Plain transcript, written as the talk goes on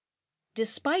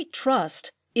Despite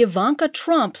trust, Ivanka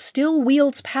Trump still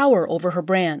wields power over her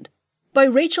brand. By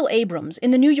Rachel Abrams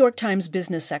in the New York Times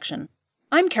business section.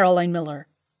 I'm Caroline Miller.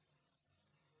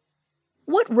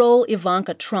 What role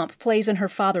Ivanka Trump plays in her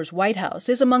father's White House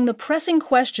is among the pressing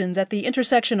questions at the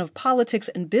intersection of politics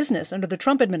and business under the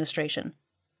Trump administration.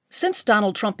 Since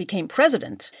Donald Trump became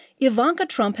president, Ivanka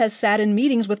Trump has sat in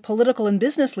meetings with political and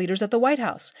business leaders at the White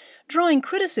House, drawing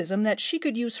criticism that she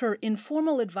could use her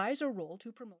informal advisor role to promote